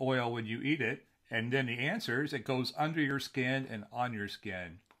to that oil when you eat it? And then the answer is it goes under your skin and on your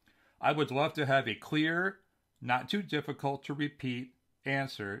skin. I would love to have a clear, not too difficult to repeat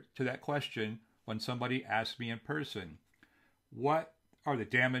answer to that question when somebody asks me in person. What are the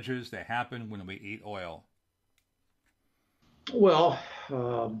damages that happen when we eat oil? Well,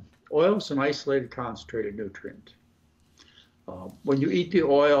 oil is an isolated concentrated nutrient. When you eat the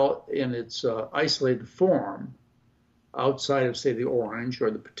oil in its isolated form, outside of, say, the orange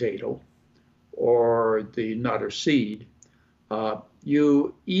or the potato or the nut or seed,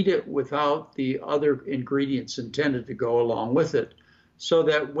 you eat it without the other ingredients intended to go along with it, so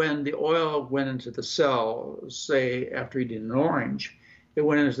that when the oil went into the cell, say after eating an orange, it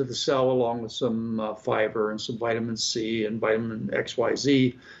went into the cell along with some fiber and some vitamin C and vitamin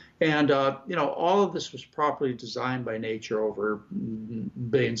XYZ. And, all of this was properly designed by nature over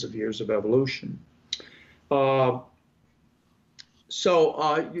billions of years of evolution. So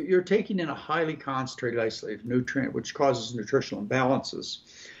you're taking in a highly concentrated, isolated nutrient, which causes nutritional imbalances.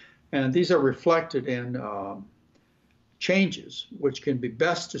 And these are reflected in changes, which can be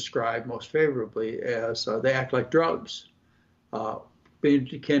best described most favorably as they act like drugs.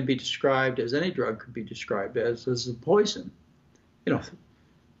 It can be described as any drug could be described as a poison.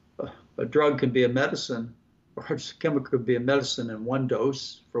 A drug can be a medicine, or a chemical could be a medicine in one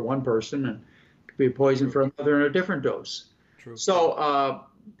dose for one person, and it could be a poison for another in a different dose. True. So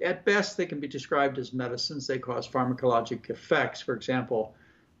at best, they can be described as medicines. They cause pharmacologic effects. For example,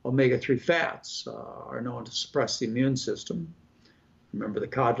 omega-3 fats are known to suppress the immune system. Remember, the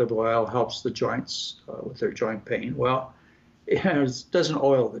cod liver oil helps the joints with their joint pain. Well, it doesn't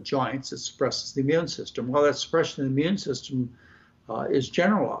oil the joints. It suppresses the immune system. Well, that suppression of the immune system is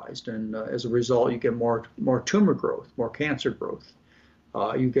generalized, and as a result, you get more tumor growth, more cancer growth.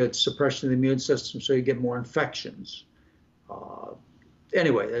 You get suppression of the immune system, so you get more infections.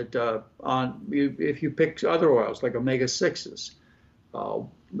 Anyway, if you pick other oils like omega-6s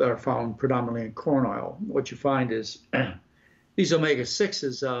that are found predominantly in corn oil, what you find is these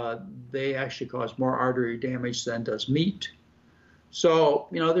omega-6s, they actually cause more artery damage than does meat. So,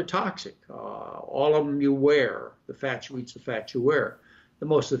 they're toxic. All of them you wear. The fat you eat's the fat you wear. The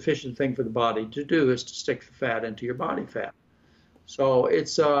most efficient thing for the body to do is to stick the fat into your body fat. So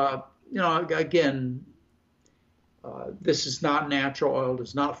it's, again, this is not natural. Oil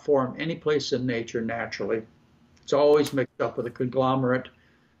does not form any place in nature naturally. It's always mixed up with a conglomerate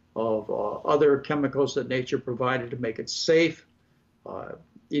of other chemicals that nature provided to make it safe.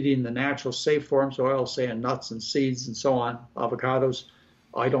 Eating the natural safe forms of oil, say in nuts and seeds and so on, avocados,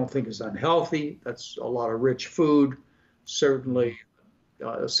 I don't think is unhealthy. That's a lot of rich food. Certainly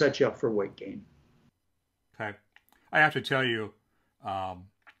set you up for weight gain. Okay. I have to tell you,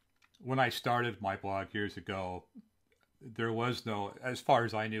 when I started my blog years ago, there was no, as far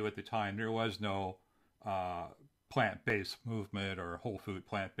as I knew at the time, there was no plant-based movement or whole food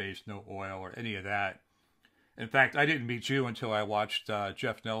plant-based, no oil or any of that. In fact, I didn't meet you until I watched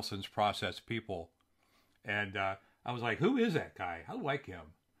Jeff Nelson's Processed People. And I was like, who is that guy? I like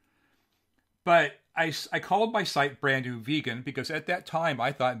him. But I called my site Brand New Vegan because at that time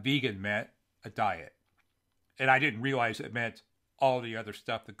I thought vegan meant a diet. And I didn't realize it meant all the other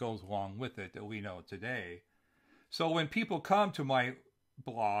stuff that goes along with it that we know today. So when people come to my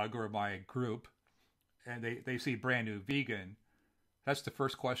blog or my group and they see brand new vegan, that's the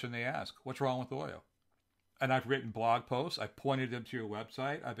first question they ask. What's wrong with oil? And I've written blog posts. I've pointed them to your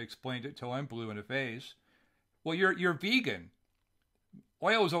website. I've explained it till I'm blue in the face. Well, you're vegan.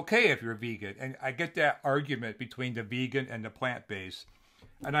 Oil is okay if you're vegan. And I get that argument between the vegan and the plant-based.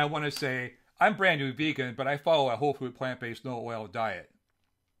 And I want to say, I'm brand new vegan, but I follow a whole food plant-based no oil diet.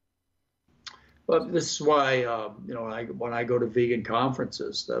 Well, this is why, when I go to vegan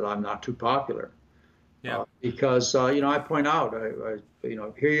conferences, that I'm not too popular. Yeah. Because, I point out,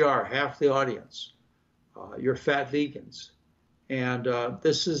 here you are, half the audience. You're fat vegans. And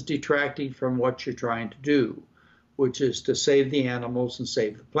this is detracting from what you're trying to do, which is to save the animals and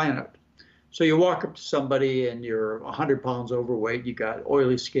save the planet. So you walk up to somebody and you're 100 pounds overweight, you got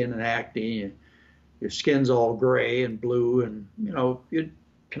oily skin and acne, and your skin's all gray and blue, and, you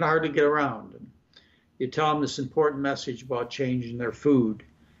can hardly get around. And you tell them this important message about changing their food.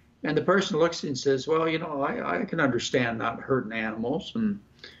 And the person looks at you and says, well, I can understand not hurting animals, and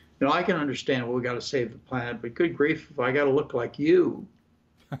I can understand, well, we got to save the planet, but good grief, if I got to look like you,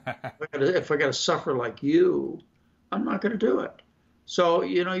 if I got to suffer like you, I'm not going to do it. So,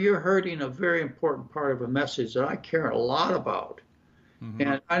 you're hurting a very important part of a message that I care a lot about. Mm-hmm.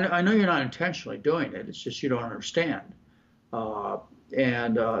 And I know you're not intentionally doing it. It's just you don't understand.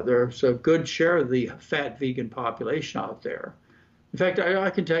 There's a good share of the fat vegan population out there. In fact, I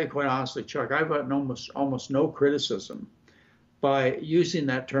can tell you quite honestly, Chuck, I've gotten almost no criticism by using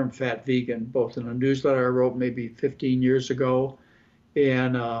that term fat vegan, both in a newsletter I wrote maybe 15 years ago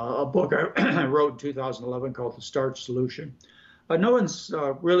and a book I wrote in 2011 called The Starch Solution. No one's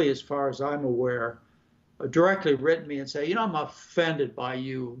really, as far as I'm aware, directly written me and say, I'm offended by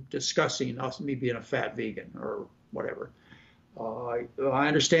you discussing me being a fat vegan or whatever. I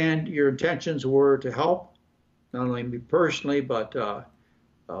understand your intentions were to help, not only me personally, but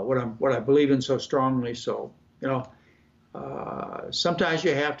what I believe in so strongly. So, sometimes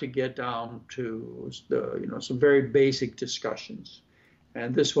you have to get down to some very basic discussions,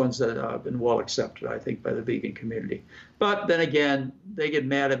 and this one's been well accepted, I think, by the vegan community. But then again, they get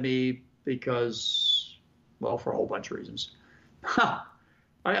mad at me because, well, for a whole bunch of reasons.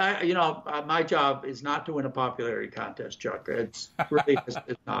 My job is not to win a popularity contest, Chuck. It's really it's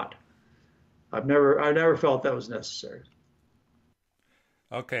not. I've never felt that was necessary.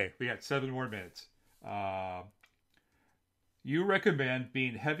 Okay, we got 7 more minutes. You recommend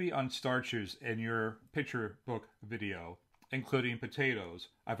being heavy on starches in your picture book video, including potatoes.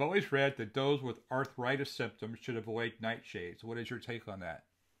 I've always read that those with arthritis symptoms should avoid nightshades. What is your take on that?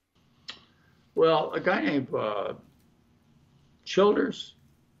 Well, a guy named Childers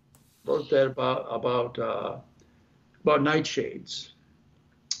wrote that about nightshades,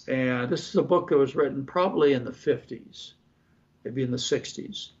 and this is a book that was written probably in the 50s, maybe in the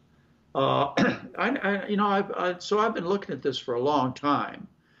 60s. So I've been looking at this for a long time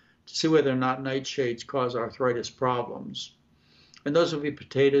to see whether or not nightshades cause arthritis problems, and those would be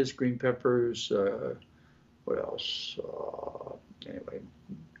potatoes, green peppers. What else? Anyway,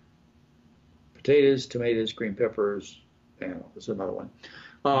 potatoes, tomatoes, green peppers. There's another one.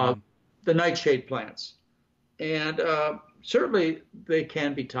 The nightshade plants, and certainly they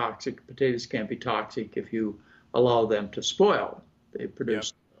can be toxic. Potatoes can be toxic if you allow them to spoil. They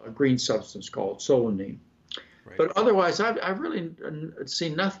produce a green substance called solanine. Right. But otherwise, I've really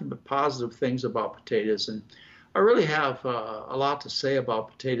seen nothing but positive things about potatoes, and I really have a lot to say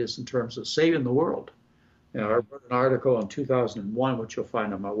about potatoes in terms of saving the world. I wrote an article in 2001, which you'll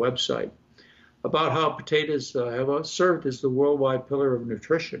find on my website, about how potatoes have served as the worldwide pillar of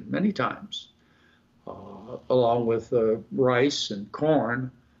nutrition many times, along with rice and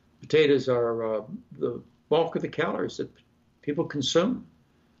corn. Potatoes are the bulk of the calories that people consume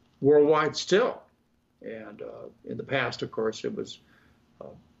worldwide still. And in the past, of course, it was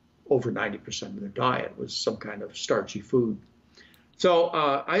over 90% of their diet was some kind of starchy food. So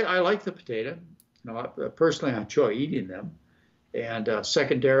I like the potato. Personally, I enjoy eating them. And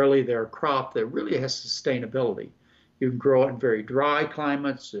secondarily, they're a crop that really has sustainability. You can grow it in very dry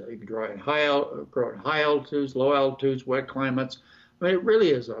climates. You can grow it in high altitudes, low altitudes, wet climates. I mean, it really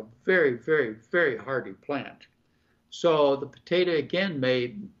is a very, very, very hardy plant. So the potato, again,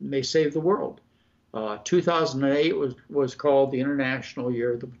 may save the world. 2008 was called the International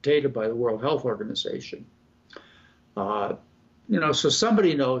Year of the Potato by the World Health Organization. So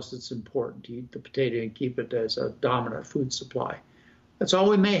somebody knows it's important to eat the potato and keep it as a dominant food supply. That's all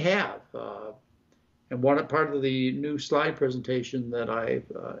we may have. And one part of the new slide presentation that I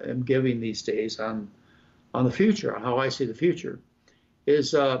am giving these days on the future, on how I see the future,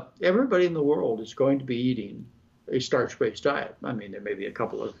 is everybody in the world is going to be eating a starch-based diet. I mean, there may be a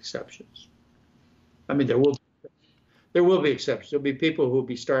couple of exceptions. I mean, there will be exceptions. There'll be people who will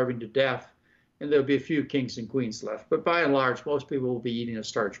be starving to death, and there'll be a few kings and queens left. But by and large, most people will be eating a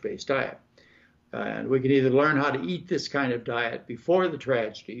starch-based diet. And we can either learn how to eat this kind of diet before the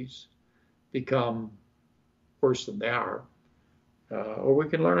tragedies become worse than they are, or we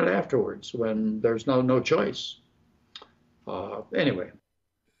can learn it afterwards when there's no choice. Anyway.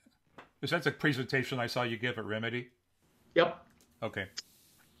 Is that the presentation I saw you give at Remedy? Yep. Okay.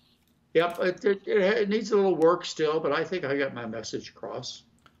 Yep. It needs a little work still, but I think I got my message across.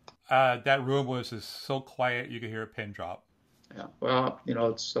 That room was so quiet you could hear a pin drop. Yeah. Well,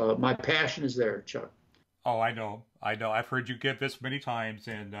 it's my passion is there, Chuck. Oh, I know. I've heard you give this many times,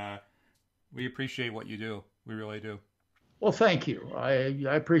 and we appreciate what you do. We really do. Well, thank you.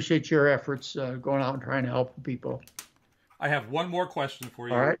 I appreciate your efforts going out and trying to help people. I have one more question for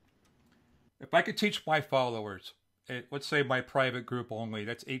you. All right. If I could teach my followers, let's say my private group only,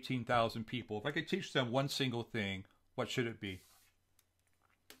 that's 18,000 people. If I could teach them one single thing, what should it be?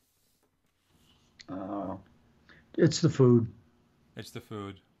 It's the food. It's the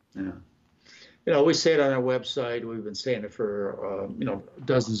food. Yeah. We say it on our website. We've been saying it for,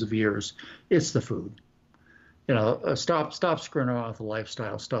 dozens of years. It's the food. Stop screwing around with the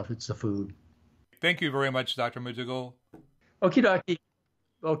lifestyle stuff. It's the food. Thank you very much, Dr. McDougall. Okie dokie.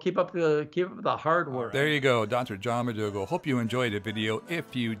 Well, keep up the hard work. There you go, Dr. John McDougall. Hope you enjoyed the video.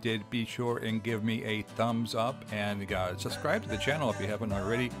 If you did, be sure and give me a thumbs up and subscribe to the channel if you haven't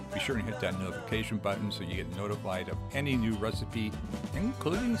already. Be sure and hit that notification button so you get notified of any new recipe,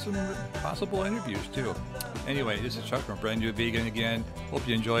 including some possible interviews too. Anyway, this is Chuck from Brand New Vegan again. Hope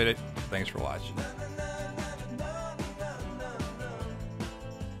you enjoyed it. Thanks for watching.